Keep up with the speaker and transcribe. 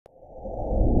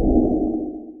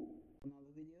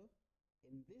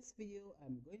video,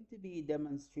 I'm going to be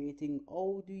demonstrating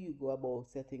how do you go about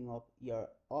setting up your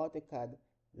AutoCAD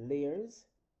layers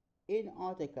in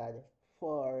AutoCAD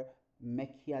for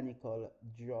mechanical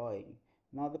drawing.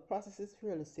 Now the process is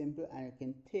fairly simple and it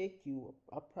can take you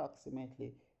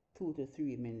approximately 2 to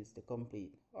 3 minutes to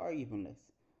complete, or even less.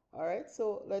 Alright,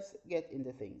 so let's get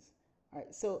into things.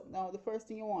 Alright, so now the first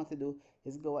thing you want to do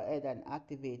is go ahead and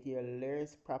activate your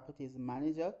layers properties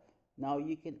manager. Now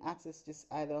you can access this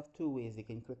either of two ways. You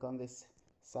can click on this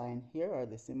sign here or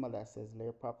the symbol that says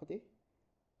layer property,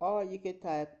 or you can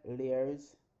type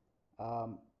layers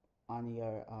on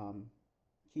your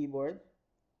keyboard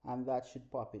and that should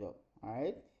pop it up.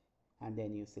 Alright, and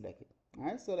then you select it.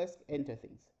 Alright, so let's enter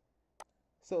things.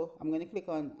 So I'm going to click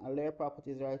on layer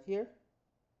properties right here,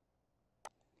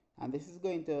 and this is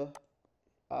going to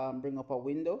bring up a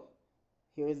window.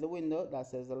 Here is the window that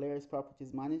says the layers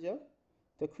properties manager.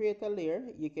 To create a layer,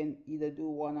 you can either do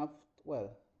one of, well,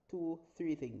 two,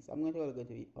 three things. I'm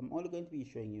only going to be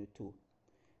showing you two.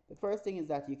 The first thing is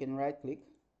that you can right click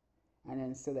and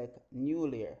then select new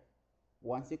layer.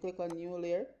 Once you click on new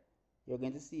layer, you're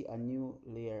going to see a new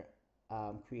layer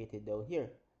created down here.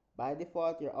 By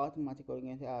default, you're automatically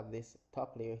going to have this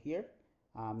top layer here,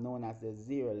 known as the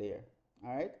zero layer.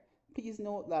 All right. Please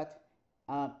note that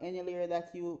any layer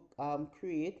that you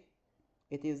create,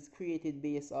 it is created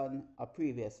based on a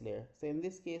previous layer. So in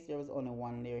this case, there was only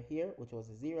one layer here, which was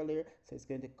a zero layer. So it's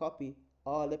going to copy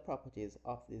all the properties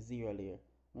of the zero layer.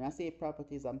 When I say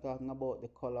properties, I'm talking about the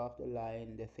color of the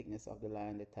line, the thickness of the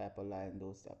line, the type of line,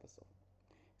 those type of stuff.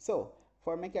 So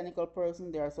for a mechanical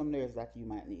person, there are some layers that you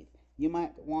might need. You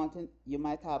might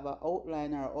have an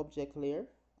outline or object layer.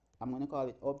 I'm going to call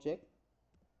it object.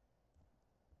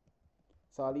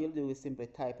 So all you'll do is simply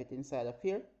type it inside of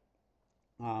here.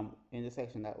 In the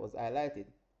section that was highlighted.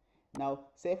 Now,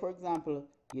 say for example,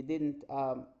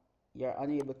 you're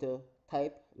unable to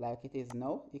type like it is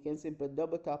now. You can simply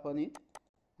double tap on it,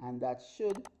 and that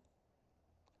should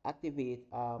activate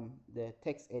the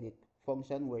text edit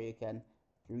function where you can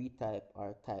retype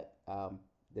or type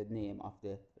the name of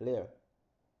the layer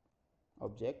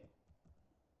object.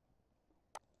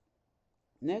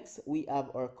 Next, we have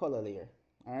our color layer.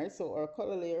 All right, so our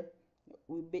color layer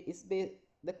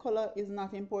the color is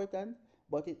not important,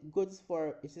 but it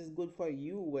is good for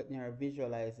you when you're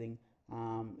visualizing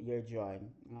your drawing,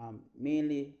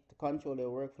 mainly to control your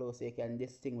workflow so you can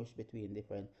distinguish between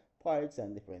different parts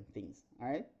and different things. All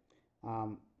right,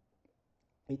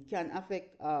 it can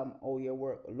affect how your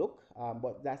work look,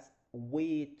 but that's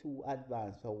way too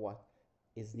advanced for what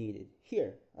is needed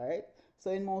here. All right, so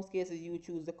in most cases you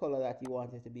choose the color that you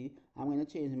want it to be. I'm going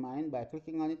to change mine by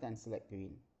clicking on it and select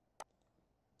green.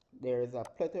 There is a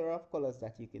plethora of colors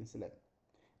that you can select.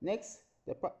 Next,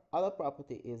 the other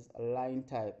property is line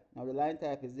type. Now the line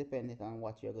type is dependent on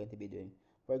what you're going to be doing.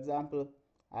 For example,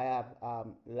 I have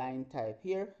line type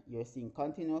here. You're seeing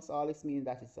continuous. All this means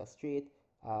that it's a straight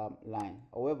line.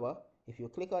 However, if you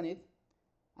click on it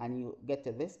and you get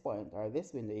to this point or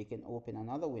this window, you can open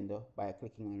another window by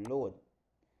clicking on load.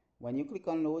 When you click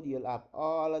on load, you'll have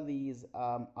all of these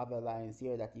other lines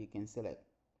here that you can select.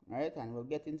 Alright, and we'll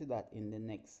get into that in the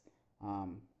next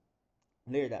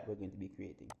layer that we're going to be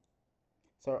creating.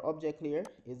 So our object layer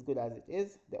is good as it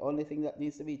is. The only thing that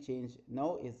needs to be changed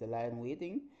now is the line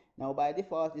weighting. Now by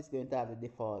default, it's going to have the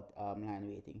default line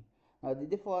weighting. Now the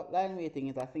default line weighting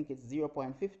is, I think it's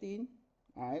 0.15.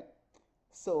 Alright,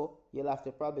 so you'll have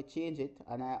to probably change it,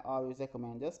 and I always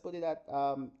recommend just put it at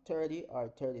 30 or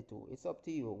 32. It's up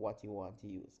to you what you want to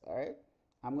use. Alright,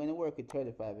 I'm going to work with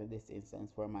 35 in this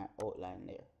instance for my outline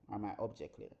layer or my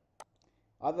object layer.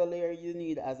 Other layer you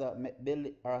need as a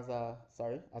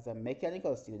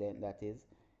mechanical student, that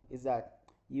is that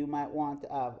you might want to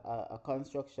have a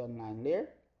construction line layer.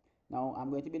 Now I'm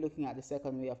going to be looking at the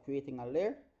second way of creating a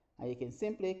layer, and you can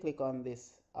simply click on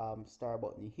this star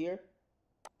button here,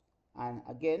 and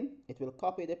again it will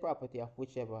copy the property of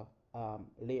whichever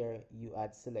layer you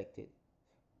had selected.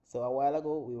 So a while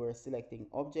ago we were selecting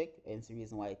object, and it's the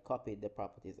reason why it copied the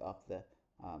properties of the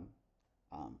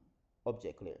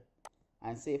object layer.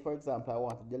 And say for example I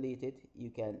want to delete it, you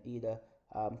can either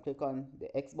click on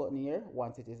the X button here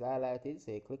once it is highlighted.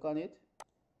 So you click on it,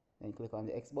 then click on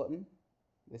the X button,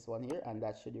 this one here, and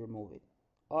that should remove it.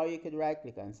 Or you could right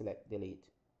click and select delete.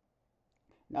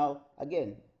 Now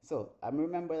again, so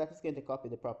remember that it's going to copy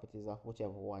the properties of whichever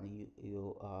one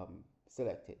you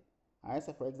selected. Alright,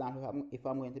 so for example, if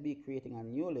I'm going to be creating a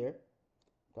new layer,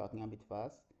 talking a bit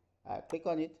fast, click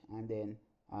on it and then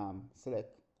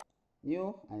select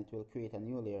new, and it will create a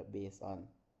new layer based on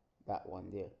that one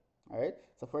there. Alright,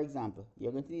 so for example,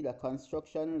 you're going to need a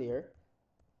construction layer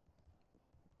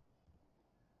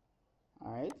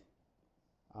All right.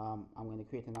 I'm going to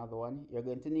create another one. You're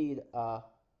going to need a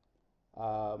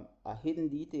hidden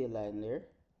detail line layer.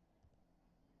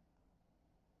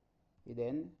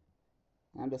 Then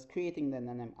I'm just creating them,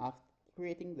 and I'm after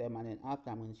creating them, and then after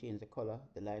I'm going to change the color,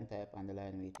 the line type, and the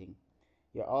line weighting.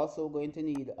 You're also going to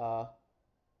need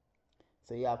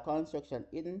so you have construction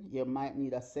hidden. You might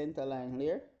need a center line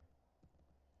layer,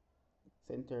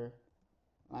 center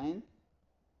line.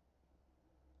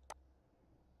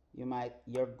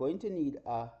 You're going to need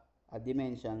a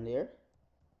dimension layer,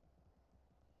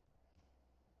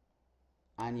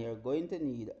 and you're going to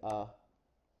need a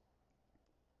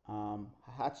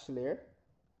hatch layer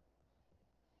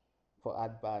for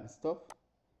advanced stuff,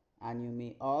 and you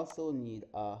may also need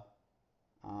a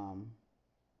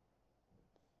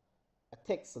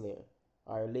text layer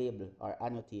or label or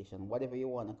annotation, whatever you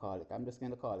want to call it. I'm just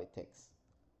going to call it text.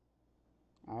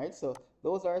 Alright, so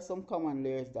those are some common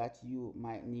layers that you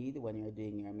might need when you're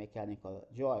doing your mechanical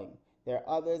drawing. There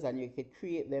are others, and you can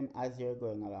create them as you're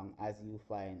going along, as you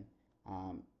find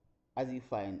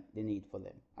the need for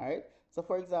them. Alright, so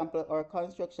for example, our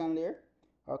construction layer,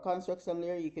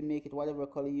 you can make it whatever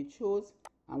color you choose.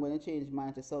 I'm going to change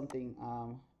mine to something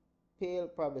pale,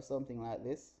 probably something like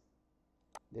this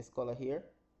color here,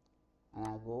 and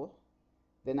I go.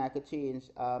 Then I could change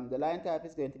the line type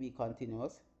is going to be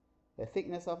continuous. The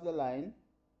thickness of the line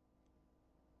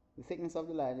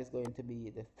is going to be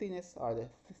the thinnest or the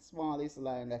smallest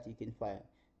line that you can find,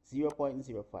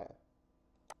 0.05.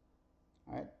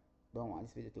 Alright, don't want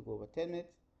this video to go over 10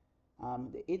 minutes.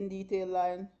 The in detail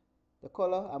line, the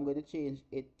color, I'm going to change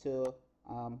it to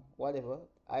whatever.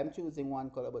 I'm choosing one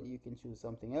color, but you can choose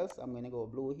something else. I'm going to go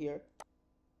blue here.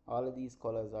 All of these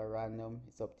colors are random,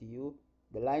 it's up to you.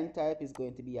 The line type is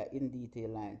going to be an in detail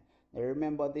line. Now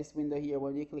remember this window here,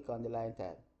 when you click on the line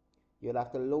type, you'll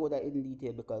have to load that in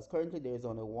detail, because currently there is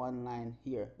only one line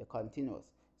here, the continuous.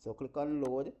 So click on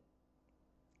load,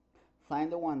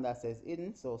 find the one that says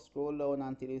hidden, so scroll down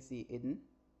until you see hidden,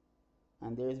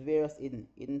 and there's various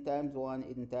hidden times 1,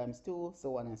 hidden times 2,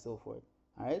 so on and so forth.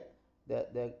 Alright,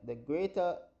 the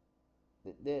greater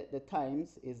the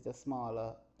times is the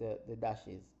smaller the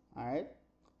dashes. Alright,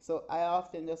 so I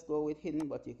often just go with hidden,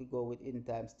 but you could go with hidden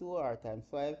times 2 or times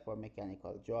 5 for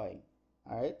mechanical drawing.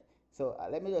 Alright, so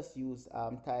let me just use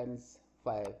times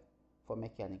 5 for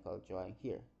mechanical drawing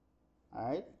here.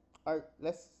 Alright, or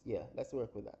let's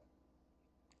work with that.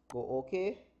 Go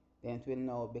OK, then it will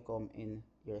now become in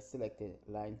your selected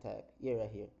line type area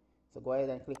here. So go ahead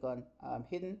and click on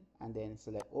hidden, and then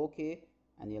select OK,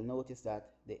 and you'll notice that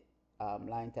the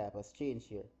line type has changed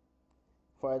here.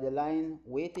 For the line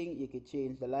weighting, you could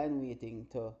change the line weighting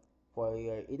for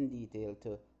your in detail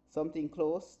to something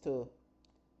close to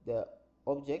the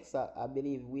objects. I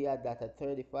believe we had that at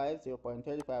 35,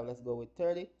 0.35. Let's go with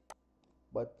 30,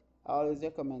 but I always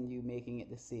recommend you making it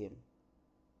the same.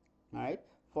 Alright,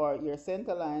 for your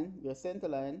center line,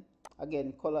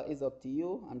 again, color is up to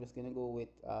you. I'm just going to go with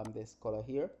this color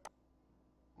here,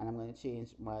 and I'm going to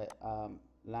change my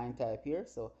line type here.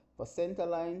 So for center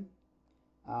line,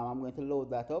 I'm going to load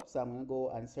that up. So I'm going to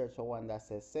go and search for one that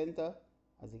says center.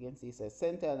 As you can see, it says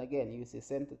center, and again, you see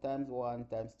center times 1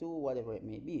 times 2, whatever it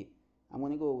may be. I'm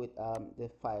going to go with the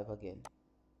 5 again.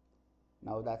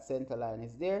 Now that center line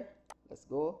is there. Let's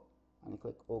go and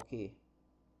click OK.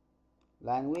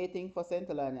 Line weighting for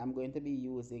center line, I'm going to be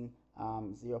using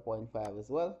 0.5 as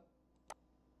well.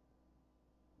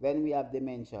 Then we have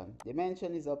dimension.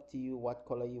 Dimension is up to you what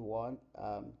color you want.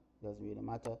 Doesn't really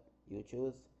matter. You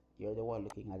choose. You're the one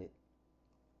looking at it.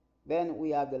 Then we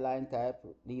have the line type.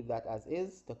 Leave that as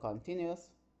is to continuous.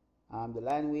 The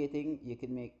line weighting, you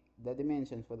can make the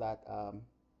dimension for that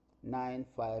 9,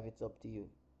 5. It's up to you.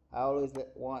 I always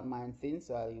want mine thin,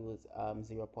 so I'll use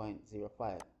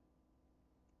 0.05.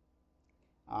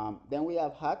 Then we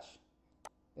have hatch.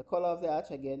 The color of the hatch,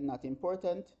 again, not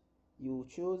important. You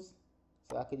choose.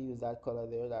 So I could use that color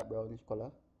there, that brownish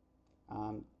color.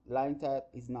 Line type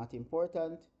is not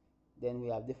important. Then we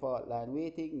have default line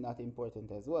weighting, not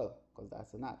important as well, because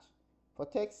that's a notch. For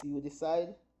text, you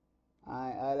decide.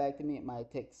 I like to make my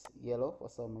text yellow for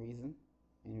some reason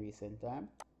in recent time.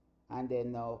 And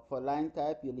then now for line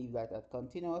type, you leave that at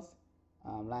continuous.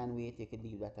 Line weight, you can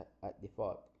leave that at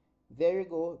default. There you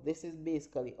go. This is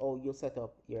basically how you set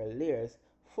up your layers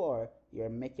for your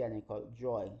mechanical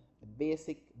drawing.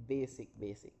 Basic.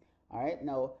 Alright,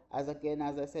 now as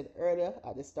I said earlier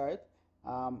at the start,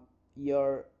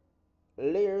 your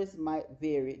layers might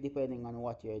vary depending on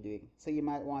what you're doing. So you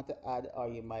might want to add or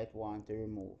you might want to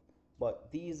remove. But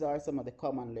these are some of the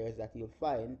common layers that you'll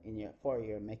find for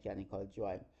your mechanical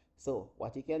drawing. So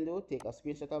what you can do, take a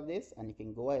screenshot of this, and you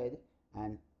can go ahead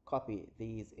and copy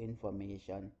these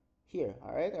information here.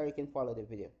 All right, or you can follow the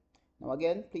video. Now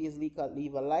again, please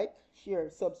leave a like, share,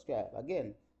 subscribe.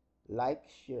 Again, like,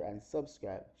 share, and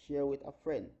subscribe. Share with a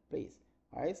friend, please.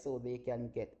 All right, so they can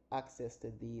get access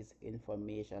to these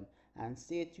information, and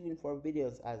stay tuned for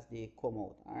videos as they come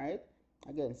out. All right,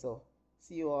 again, so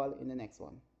see you all in the next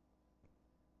one.